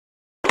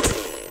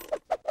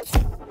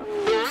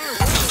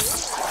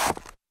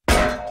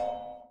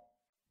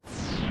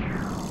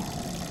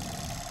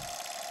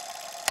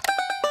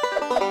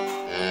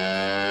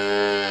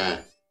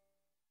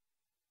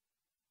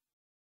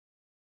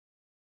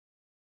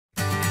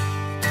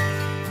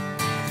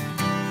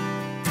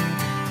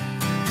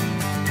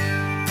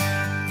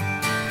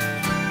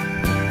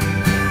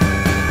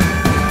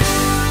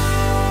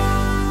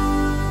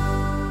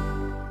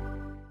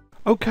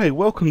Okay,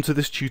 welcome to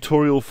this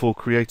tutorial for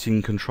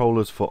creating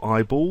controllers for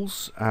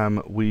eyeballs.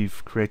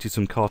 We've created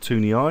some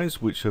cartoony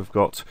eyes which have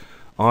got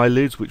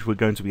eyelids which we're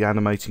going to be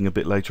animating a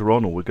bit later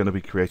on, or we're going to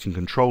be creating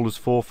controllers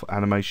for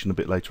animation a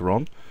bit later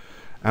on.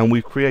 And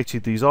we've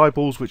created these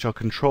eyeballs which are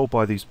controlled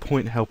by these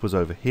point helpers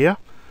over here.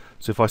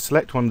 So if I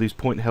select one of these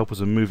point helpers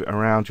and move it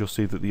around, you'll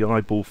see that the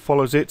eyeball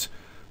follows it.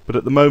 But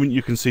at the moment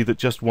you can see that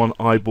just one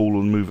eyeball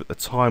will move at a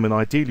time, and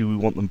ideally we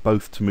want them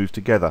both to move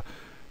together.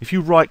 If you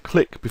right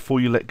click before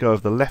you let go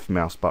of the left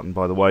mouse button,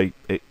 by the way,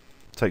 it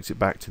takes it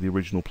back to the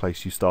original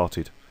place you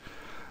started.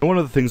 And one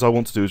of the things I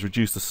want to do is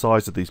reduce the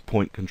size of these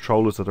point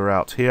controllers that are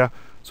out here.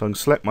 So I can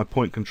select my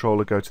point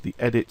controller, go to the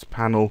edit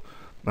panel,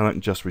 and I can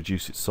just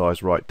reduce its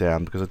size right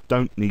down because I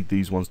don't need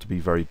these ones to be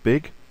very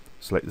big.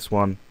 Select this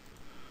one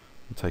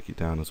and take it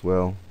down as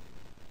well.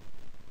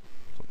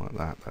 Something like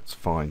that, that's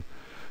fine.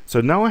 So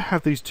now I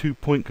have these two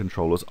point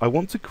controllers. I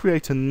want to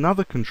create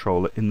another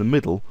controller in the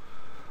middle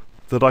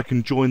that I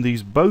can join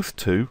these both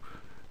to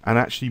and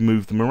actually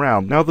move them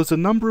around. Now there's a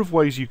number of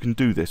ways you can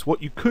do this.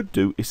 What you could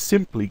do is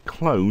simply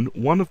clone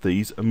one of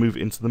these and move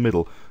it into the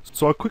middle.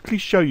 So I'll quickly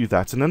show you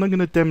that, and then I'm going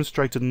to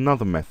demonstrate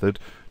another method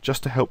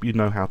just to help you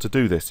know how to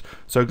do this.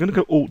 So I'm going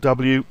to go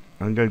Alt-W and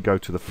I'm going to go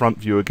to the front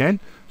view again.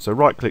 So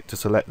right click to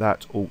select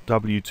that,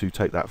 Alt-W to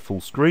take that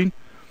full screen.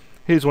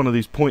 Here's one of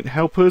these point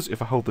helpers.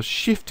 If I hold the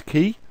Shift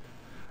key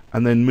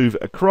and then move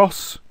it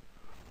across,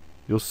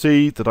 you'll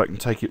see that I can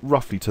take it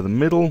roughly to the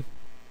middle.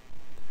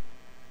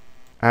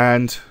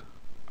 And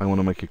I want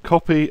to make a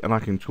copy, and I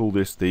can call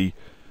this the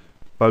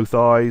both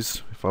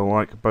eyes, if I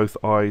like, both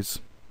eyes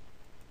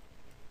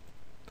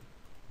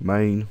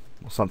main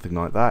or something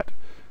like that.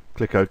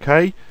 Click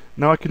OK.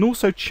 Now I can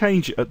also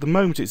change it. At the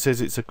moment it says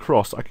it's a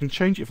cross. I can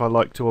change it if I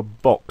like to a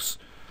box,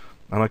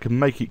 and I can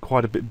make it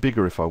quite a bit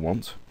bigger if I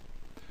want.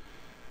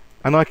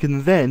 And I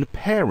can then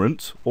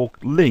parent or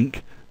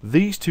link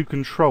these two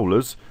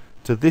controllers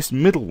to this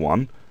middle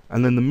one,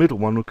 and then the middle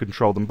one will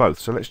control them both.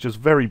 So let's just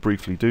very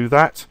briefly do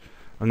that.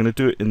 I'm going to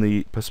do it in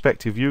the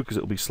perspective view because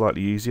it'll be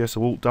slightly easier.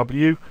 So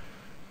Alt-W,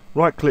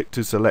 right click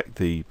to select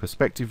the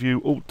perspective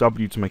view,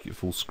 Alt-W to make it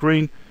full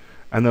screen,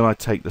 and then I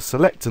take the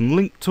select and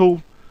link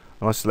tool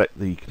and I select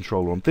the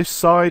controller on this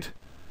side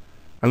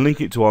and link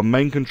it to our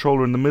main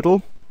controller in the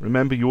middle.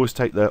 Remember, you always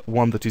take the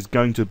one that is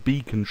going to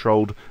be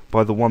controlled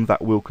by the one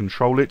that will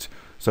control it.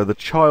 So the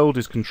child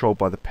is controlled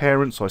by the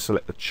parent, so I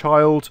select the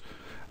child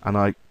and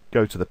I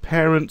go to the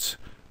parent.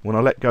 When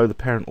I let go, the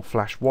parent will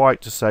flash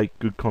white to say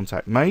good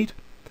contact made.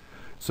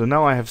 So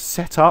now I have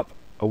set up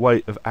a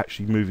way of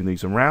actually moving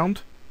these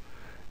around.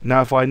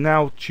 Now if I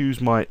now choose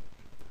my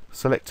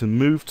select and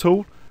move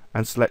tool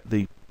and select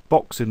the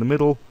box in the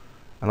middle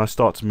and I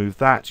start to move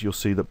that, you'll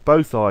see that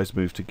both eyes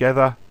move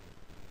together,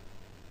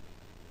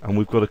 and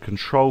we've got a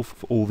control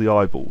for all the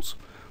eyeballs,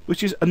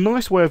 which is a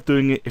nice way of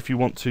doing it if you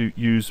want to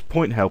use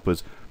point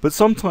helpers. But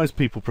sometimes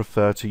people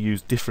prefer to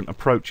use different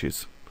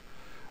approaches.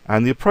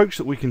 And the approach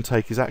that we can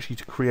take is actually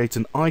to create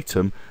an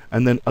item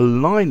and then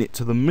align it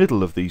to the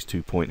middle of these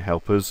two point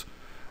helpers,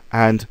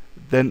 and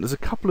then there's a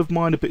couple of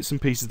minor bits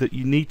and pieces that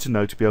you need to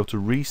know to be able to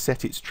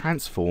reset its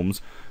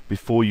transforms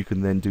before you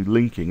can then do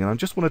linking. And I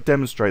just want to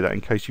demonstrate that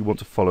in case you want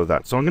to follow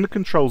that. So I'm going to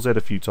Control Z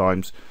a few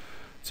times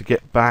to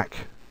get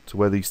back to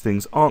where these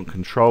things aren't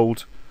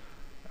controlled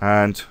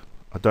and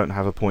I don't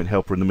have a point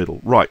helper in the middle.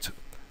 Right.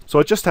 So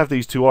I just have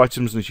these two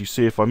items, and as you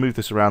see, if I move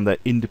this around, they're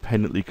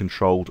independently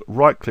controlled.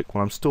 Right click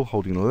while I'm still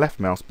holding the left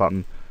mouse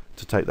button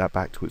to take that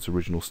back to its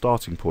original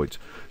starting point.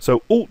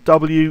 So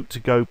Alt-W to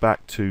go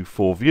back to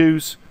 4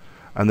 views,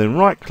 and then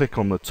right click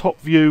on the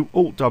top view,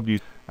 Alt-W,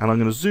 and I'm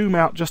going to zoom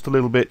out just a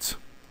little bit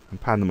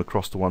and pan them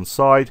across to one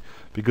side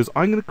because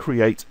I'm going to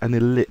create an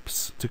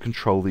ellipse to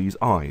control these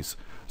eyes.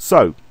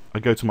 So I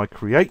go to my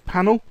Create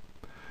panel,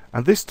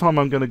 and this time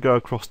I'm going to go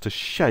across to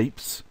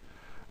Shapes.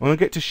 When I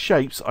get to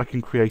shapes, I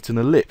can create an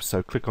ellipse.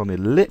 So click on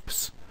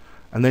ellipse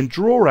and then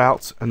draw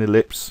out an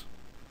ellipse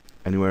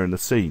anywhere in the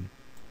scene.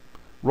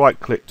 Right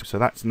click, so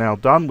that's now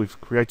done. We've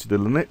created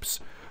an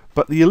ellipse,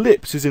 but the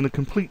ellipse is in a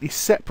completely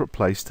separate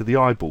place to the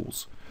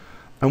eyeballs.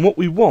 And what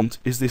we want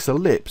is this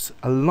ellipse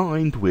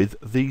aligned with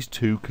these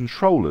two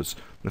controllers.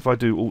 And if I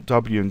do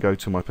Alt-W and go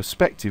to my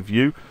perspective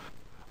view,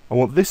 I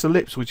want this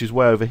ellipse, which is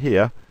way over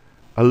here,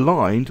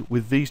 aligned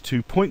with these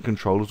two point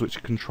controllers which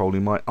are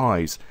controlling my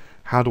eyes.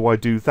 How do I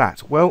do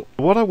that? Well,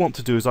 what I want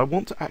to do is I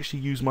want to actually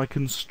use my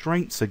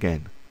constraints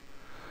again.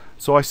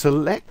 So I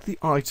select the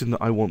item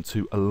that I want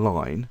to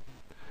align,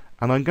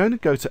 and I'm going to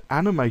go to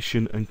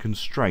Animation and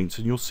Constraints,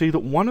 and you'll see that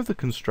one of the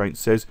constraints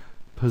says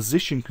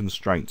Position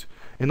Constraint.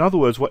 In other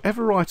words,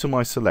 whatever item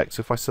I select,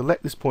 so if I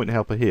select this point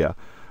helper here,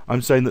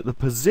 I'm saying that the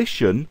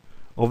position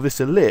of this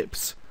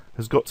ellipse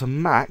has got to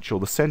match, or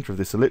the center of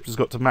this ellipse has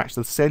got to match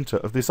the center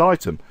of this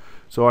item.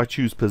 So I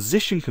choose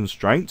Position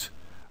Constraint,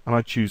 and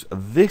I choose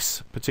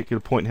this particular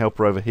point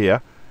helper over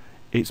here.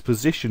 It's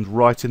positioned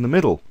right in the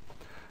middle.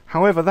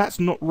 However, that's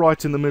not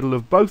right in the middle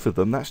of both of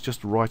them, that's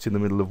just right in the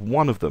middle of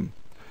one of them.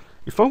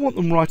 If I want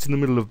them right in the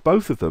middle of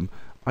both of them,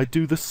 I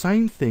do the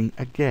same thing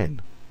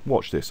again.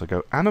 Watch this. I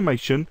go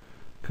Animation,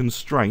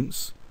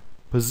 Constraints,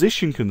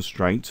 position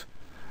constraint,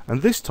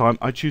 and this time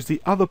I choose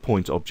the other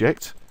point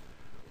object,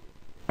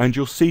 and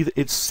you'll see that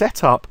it's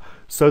set up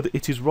so that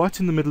it is right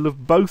in the middle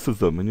of both of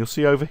them. And you'll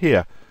see over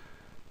here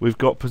we've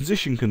got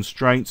position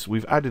constraints,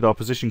 we've added our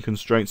position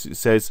constraints. It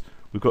says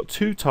we've got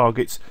 2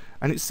 targets,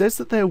 and it says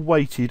that they're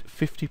weighted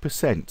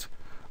 50%.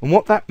 And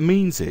what that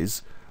means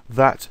is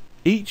that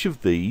each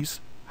of these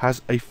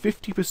has a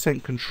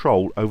 50%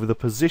 control over the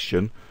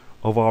position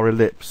of our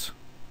ellipse.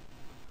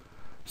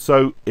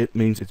 So it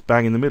means it's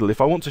bang in the middle.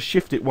 If I want to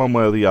shift it one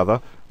way or the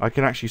other, I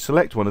can actually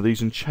select one of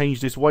these and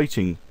change this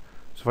weighting.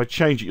 So if I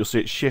change it, you'll see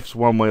it shifts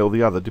one way or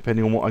the other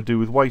depending on what I do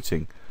with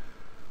weighting.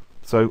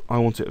 So I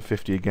want it at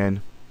 50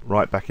 again,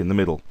 right back in the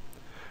middle.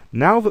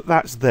 Now that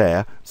that's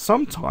there,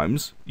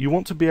 sometimes you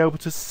want to be able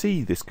to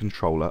see this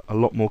controller a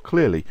lot more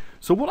clearly.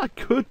 So what I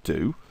could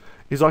do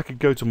is I could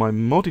go to my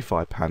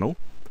modify panel,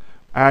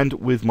 and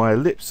with my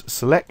ellipse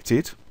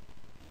selected,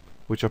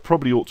 which I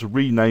probably ought to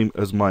rename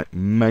as my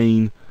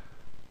main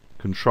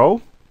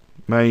control,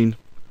 main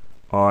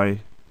eye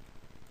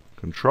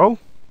control,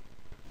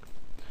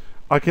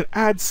 I can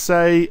add,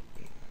 say,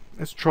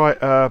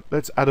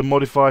 let's add a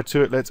modifier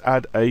to it. Let's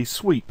add a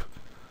sweep.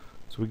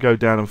 So we go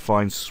down and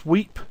find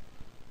sweep,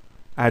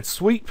 add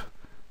sweep,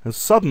 and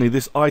suddenly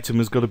this item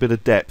has got a bit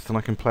of depth, and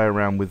I can play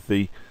around with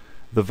the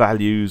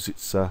values,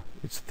 its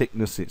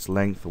thickness, its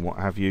length, and what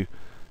have you,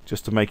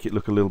 just to make it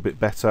look a little bit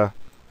better,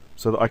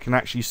 so that I can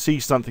actually see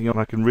something and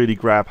I can really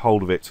grab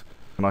hold of it.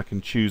 And I can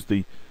choose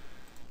the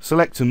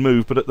select and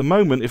move, but at the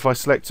moment if I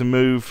select and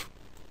move,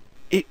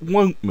 it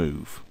won't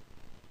move.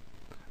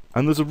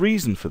 And there's a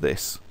reason for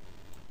this.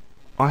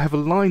 I have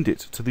aligned it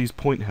to these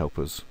point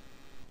helpers,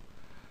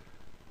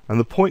 and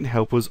the point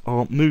helpers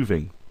aren't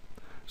moving.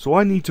 So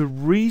I need to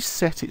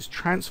reset its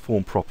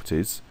transform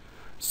properties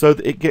so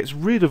that it gets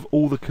rid of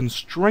all the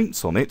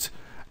constraints on it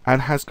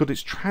and has got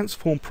its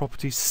transform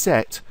properties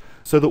set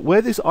so that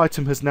where this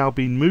item has now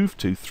been moved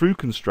to through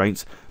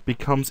constraints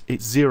becomes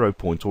its 0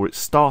 point, or its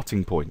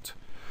starting point.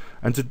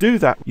 And to do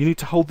that you need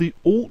to hold the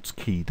Alt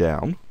key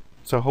down.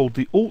 So hold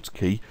the Alt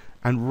key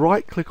and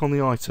right click on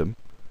the item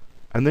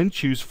and then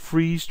choose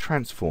freeze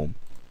transform.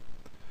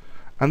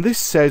 And this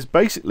says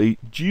basically,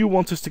 do you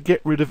want us to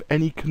get rid of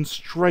any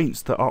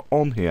constraints that are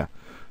on here?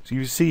 So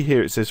you see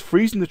here it says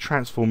freezing the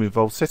transform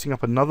involves setting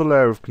up another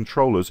layer of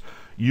controllers.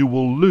 You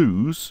will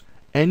lose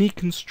any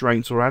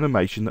constraints or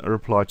animation that are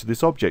applied to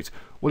this object.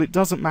 Well, it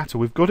doesn't matter,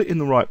 we've got it in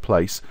the right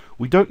place.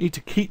 We don't need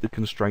to keep the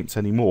constraints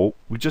anymore,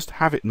 we just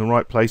have it in the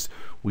right place.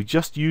 We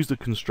just use the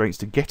constraints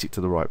to get it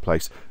to the right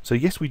place. So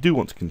yes, we do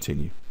want to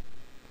continue.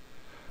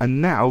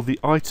 And now the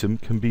item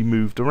can be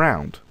moved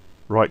around.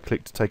 Right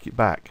click to take it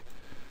back.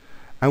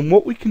 And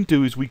what we can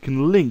do is we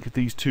can link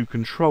these 2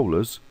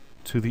 controllers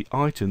to the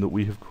item that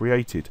we have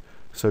created.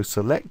 So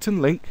select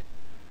and link,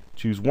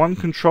 choose one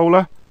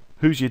controller.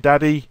 Who's your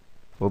daddy?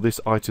 Well,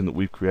 this item that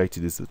we've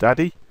created is the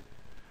daddy.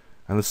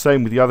 And the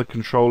same with the other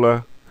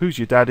controller. Who's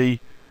your daddy?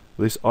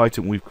 Well, this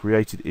item we've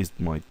created is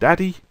my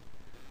daddy.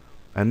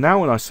 And now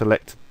when I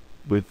select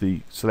with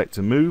the select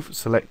and move,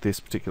 select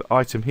this particular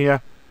item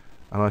here,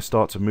 and I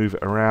start to move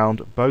it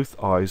around,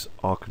 both eyes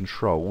are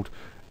controlled,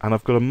 and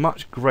I've got a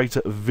much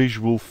greater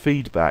visual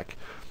feedback.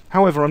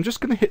 However, I'm just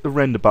going to hit the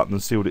render button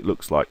and see what it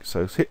looks like.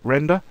 So hit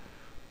render.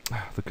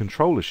 The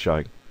controller's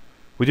showing.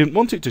 We didn't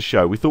want it to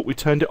show, we thought we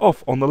turned it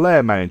off on the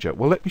layer manager.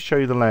 Well, let me show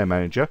you the layer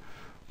manager.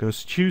 I'm going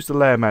to choose the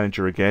layer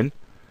manager again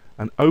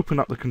and open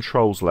up the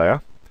controls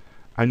layer,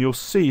 and you'll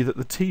see that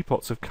the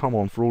teapots have come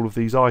on for all of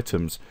these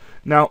items.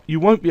 Now you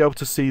won't be able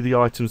to see the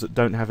items that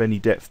don't have any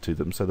depth to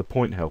them, so the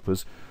point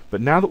helpers,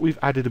 but now that we've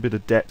added a bit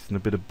of depth and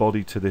a bit of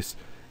body to this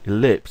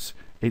ellipse,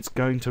 it's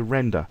going to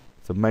render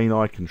the main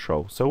eye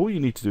control. So all you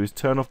need to do is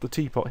turn off the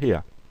teapot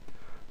here,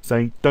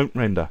 saying don't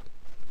render,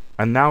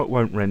 and now it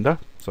won't render.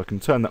 So I can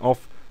turn that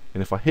off,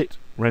 and if I hit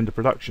render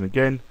production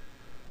again,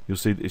 you'll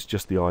see that it's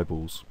just the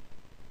eyeballs.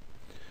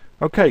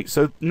 Okay,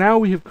 so now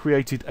we have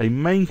created a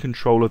main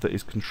controller that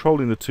is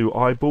controlling the 2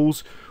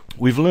 eyeballs.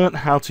 We've learnt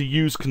how to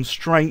use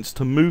constraints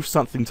to move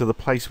something to the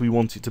place we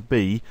want it to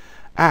be,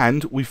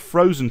 and we've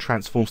frozen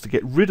transforms to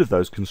get rid of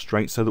those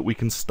constraints so that we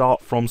can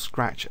start from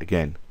scratch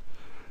again.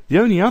 The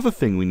only other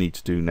thing we need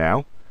to do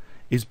now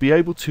is be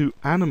able to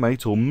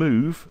animate or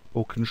move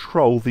or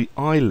control the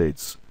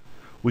eyelids.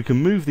 We can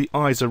move the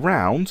eyes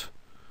around,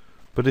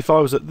 but if I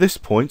was at this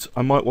point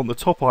I might want the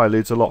top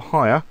eyelids a lot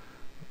higher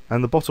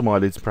and the bottom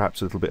eyelids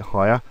perhaps a little bit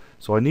higher,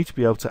 so I need to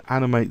be able to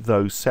animate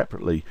those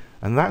separately,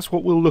 and that's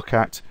what we'll look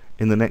at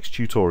in the next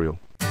tutorial.